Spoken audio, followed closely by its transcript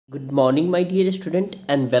Good morning, my dear student,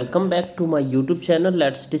 and welcome back to my YouTube channel.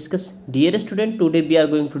 Let's discuss. Dear student, today we are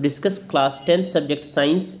going to discuss class 10 subject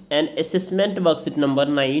science and assessment worksheet number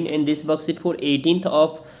 9 in this worksheet for 18th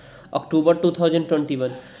of October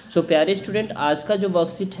 2021. सो प्यारे student, आज का जो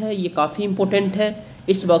worksheet है ये काफ़ी important है।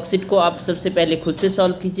 इस worksheet को आप सबसे पहले खुद से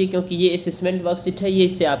सॉल्व कीजिए, क्योंकि ये असेसमेंट वर्कशीट है। ये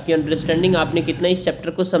इससे आपकी अंडरस्टैंडिंग, आपने कितना इस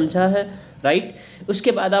चैप्टर को समझा है, राइट।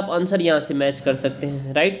 उसके बाद आप आंसर यहाँ से मैच कर सकते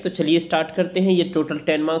हैं, राइट। तो चलिए स्टार्ट करते हैं। ये टोटल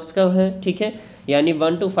 10 मार्क्स का है, ठीक है। यानी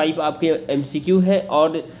 1 to 5 आपके MCQ है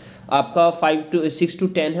और आपका 6 to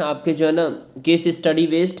 10 है आपके जो है ना केस स्टडी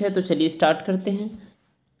बेस्ड है। तो चलिए स्टार्ट करते हैं।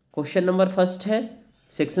 क्वेश्चन नंबर फर्स्ट है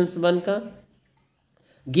सेक्शंस 1 का।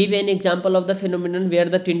 Give an example of the phenomenon where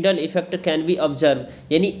the Tyndall effect can be observe.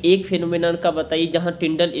 यानी एक फिनोमिनन का बताइए जहाँ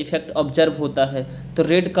टिंडल इफेक्ट ऑब्जर्व होता है। तो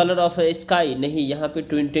रेड कलर ऑफ स्काई, नहीं, यहाँ पे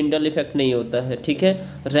टिंडल इफेक्ट नहीं होता है, ठीक है।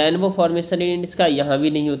 रेनबो फॉर्मेशन इन स्काई, यहाँ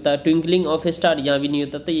भी नहीं होता। ट्विंकलिंग ऑफ स्टार, यहाँ भी नहीं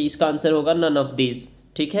होता। तो ये इसका आंसर होगा नन ऑफ दीज,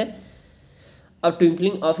 ठीक है। अब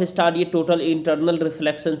ट्विंकलिंग ऑफ स्टार ये टोटल इंटरनल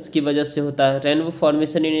रिफ्लेक्शंस की वजह से होता है। रेनबो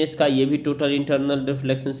फॉर्मेशन इन स्काई ये भी टोटल इंटरनल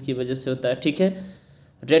रिफ्लेक्शंस की वजह से होता है, ठीक है।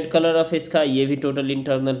 रेड कलर ऑफ स्काई ये भी टोटल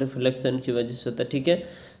इंटरनल रिफ्लेक्शन की वजह से होता है, ठीक है।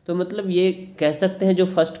 तो मतलब ये कह सकते हैं जो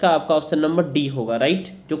फर्स्ट का आपका ऑप्शन नंबर डी होगा, राइट,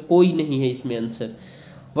 जो कोई नहीं है इसमें answer.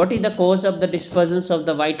 What is the cause of the dispersion of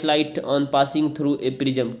the white light on passing through a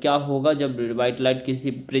prism. क्या होगा जब वाइट लाइट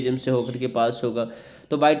किसी प्रिज्म से होकर के पास होगा।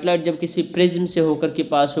 तो वाइट लाइट जब किसी प्रिज्म से होकर के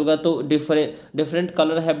पास होगा तो different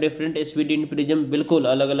colour have different speed in prism, बिल्कुल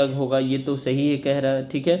अलग अलग होगा। ये तो सही है कह रहा है,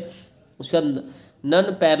 ठीक है। उसका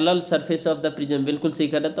none parallel surface of the prism, बिल्कुल सही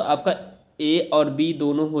कर रहा है। तो आपका ए और बी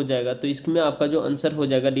दोनों हो जाएगा। तो इसमें आपका जो आंसर हो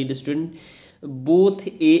जाएगा dear student both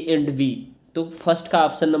A and B. तो फर्स्ट का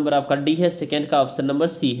ऑप्शन नंबर आपका डी है, सेकेंड का ऑप्शन नंबर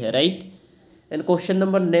सी है, right. And question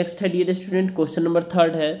number next है dear student, question number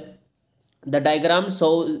third है the diagram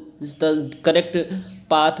shows the correct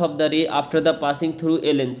path of the रे after the passing through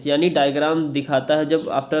a lens. यानी diagram दिखाता है जब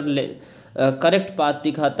आफ्टर करेक्ट पाथ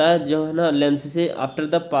दिखाता है जो है ना लेंस से आफ्टर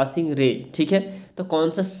द पासिंग रे, ठीक है। तो कौन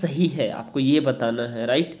सा सही है आपको ये बताना है,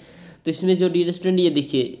 राइट। तो इसमें जो डियर स्टूडेंट ये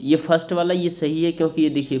देखिए, ये फर्स्ट वाला ये सही है, क्योंकि ये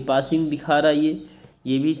देखिए पासिंग दिखा रहा है,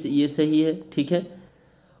 ये भी ये सही है, ठीक है।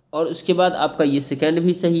 और उसके बाद आपका ये सेकंड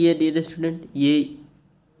भी सही है डियर स्टूडेंट, ये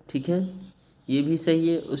ठीक है, ये भी सही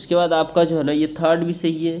है। उसके बाद आपका जो है ना ये थर्ड भी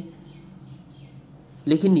सही है,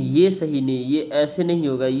 लेकिन ये सही नहीं, ये ऐसे नहीं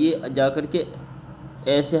होगा, ये जा कर के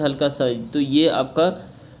ऐसे हल्का सा। तो ये आपका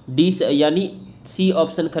डी यानी सी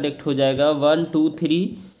ऑप्शन करेक्ट हो जाएगा। 1 2 3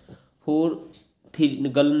 4 3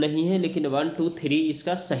 गलत नहीं है, लेकिन 1 2 3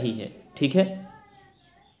 इसका सही है, ठीक है।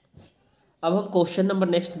 अब हम क्वेश्चन नंबर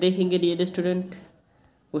नेक्स्ट देखेंगे डियर स्टूडेंट।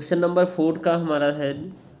 क्वेश्चन नंबर 4 का हमारा है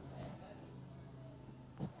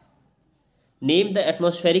name the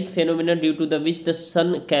atmospheric phenomena due to the which the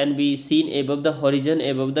sun can be seen above the horizon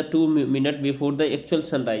above the 2 minute before the actual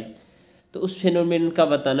sunrise. तो उस फेनोमेन का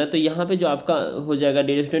बताना है। तो यहाँ पे जो आपका हो जाएगा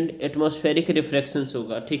डियर स्टूडेंट एटमॉस्फेरिक रिफ्रैक्शंस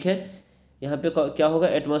होगा, ठीक है। यहाँ पे क्या होगा,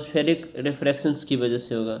 एटमॉस्फेरिक रिफ्रैक्शंस की वजह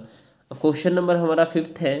से होगा। अब क्वेश्चन नंबर हमारा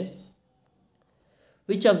 5th है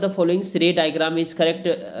विच ऑफ द फॉलोइंग रे diagram is correct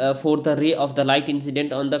for the ray of the light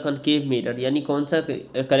incident on the concave mirror. यानी कौन सा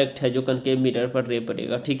करेक्ट है जो कनकेव मिरर पर रे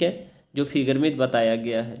पड़ेगा, ठीक है, जो फिगर में बताया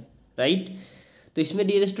गया है, राइट। तो इसमें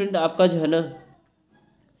डियर स्टूडेंट आपका जो है ना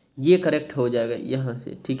ये करेक्ट हो जाएगा यहाँ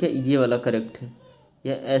से, ठीक है। ये वाला करेक्ट है,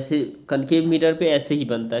 या ऐसे कनकेव मिरर पे ऐसे ही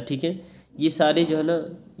बनता है, ठीक है। ये सारे जो है ना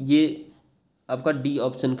ये आपका डी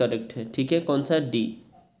ऑप्शन करेक्ट है, ठीक है। कौन सा डी,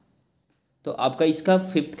 तो आपका इसका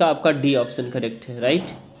 5th का आपका डी ऑप्शन करेक्ट है,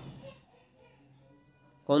 राइट।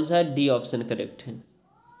 कौन सा डी ऑप्शन करेक्ट है,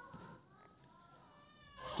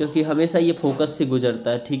 क्योंकि हमेशा ये फोकस से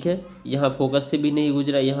गुजरता है, ठीक है। यहाँ फोकस से भी नहीं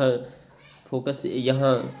गुजरा, यहाँ फोकस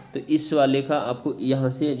यहाँ, तो इस वाले का आपको यहाँ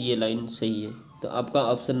से ये लाइन सही है। तो आपका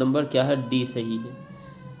ऑप्शन नंबर क्या है, डी सही है।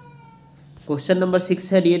 क्वेश्चन नंबर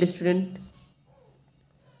 6 है dear student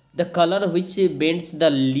the colour which bends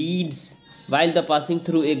the leads while the passing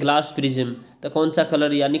through a glass prism. तो कौन सा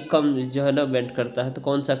कलर यानी कम जो है ना बेंड करता है, तो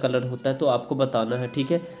कौन सा कलर होता है, तो आपको बताना है,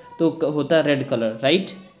 ठीक है। तो होता है रेड कलर,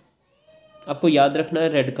 राइट, आपको याद रखना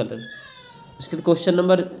है रेड कलर। उसके बाद क्वेश्चन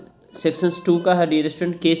नंबर सेक्शंस 2 का है डियर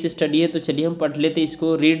स्टूडेंट केस स्टडी है। तो चलिए हम पढ़ लेते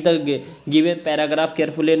इसको। Read the given paragraph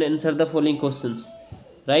carefully and answer the following questions,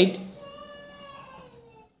 right.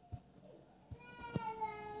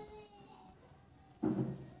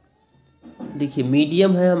 देखिए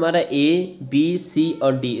मीडियम है हमारा ए बी सी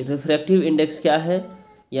और डी। रिफ्रैक्टिव इंडेक्स क्या है,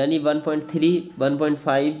 यानी 1.3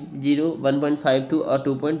 1.50 1.52 और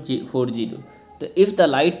 2.40। तो if the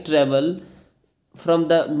light travel from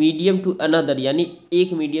the medium to another, यानी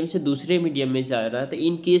एक मीडियम से दूसरे मीडियम में जा रहा है, तो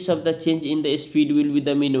in case of the change in the speed will be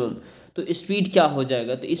the minimum. तो स्पीड क्या हो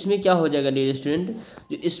जाएगा, तो इसमें क्या हो जाएगा डियर स्टूडेंट,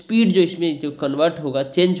 जो स्पीड जो इसमें जो कन्वर्ट होगा,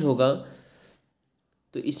 चेंज होगा,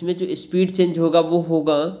 तो इसमें जो स्पीड चेंज होगा वो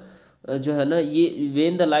होगा जो है ना, ये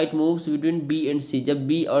when the light moves between B and सी, जब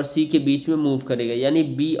बी और सी के बीच में मूव करेगा, यानी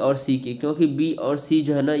बी और सी के, क्योंकि बी और सी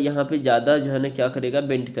जो है ना यहाँ पे ज़्यादा जो है ना क्या करेगा,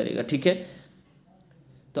 बेंड करेगा। ठीक है,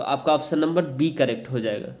 तो आपका ऑप्शन नंबर बी करेक्ट हो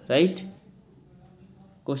जाएगा, राइट।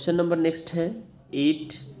 क्वेश्चन नंबर नेक्स्ट है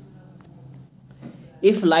 8।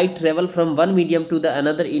 If light travel from one medium to the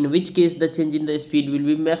another, in which case the change in the speed will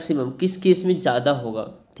be maximum, किस केस में ज़्यादा होगा।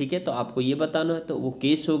 ठीक है, तो आपको ये बताना है। तो वो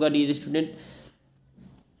केस होगा डियर स्टूडेंट,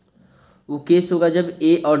 वो केस होगा जब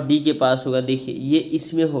ए और डी के पास होगा। देखिए ये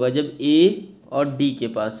इसमें होगा जब ए और डी के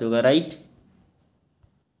पास होगा, राइट।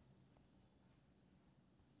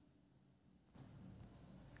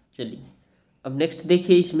 चलिए अब नेक्स्ट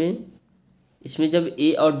देखिए, इसमें जब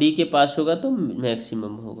ए और डी के पास होगा तो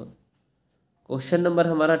मैक्सिमम होगा। क्वेश्चन नंबर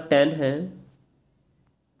हमारा 10 है।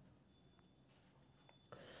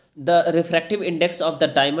 The refractive index of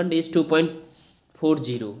the diamond is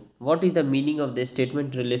 2.40। What is the meaning of the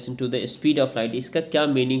statement relation to the speed of light, इसका क्या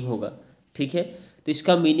मीनिंग होगा। ठीक है, तो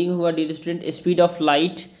इसका मीनिंग होगा dear student, speed of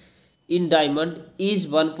light in diamond is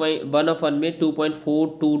 1/1 में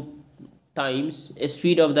 2.42 times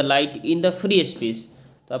speed of the light in the free space.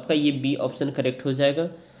 तो आपका ये बी ऑप्शन करेक्ट हो जाएगा।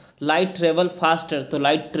 लाइट ट्रेवल फास्टर, तो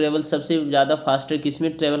लाइट ट्रेवल सबसे ज़्यादा फास्टर किस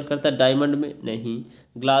में ट्रेवल करता है, डायमंड में नहीं,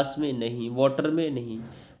 ग्लास में नहीं, वाटर में नहीं,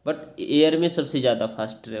 बट एयर में सबसे ज़्यादा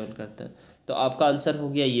फास्ट ट्रेवल करता है। तो आपका आंसर हो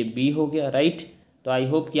गया ये बी हो गया, राइट। तो आई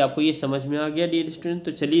होप कि आपको ये समझ में आ गया डियर स्टूडेंट।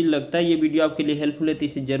 तो चलिए, लगता है ये वीडियो आपके लिए हेल्पफुल है, तो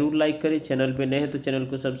इसे ज़रूर लाइक करें, चैनल पे नए हैं तो चैनल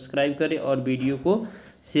को सब्सक्राइब करें और वीडियो को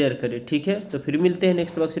शेयर करें। ठीक है, तो फिर मिलते हैं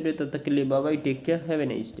नेक्स्ट वर्कशीट में, तब तक के लिए bye bye, take care, have a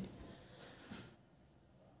nice day.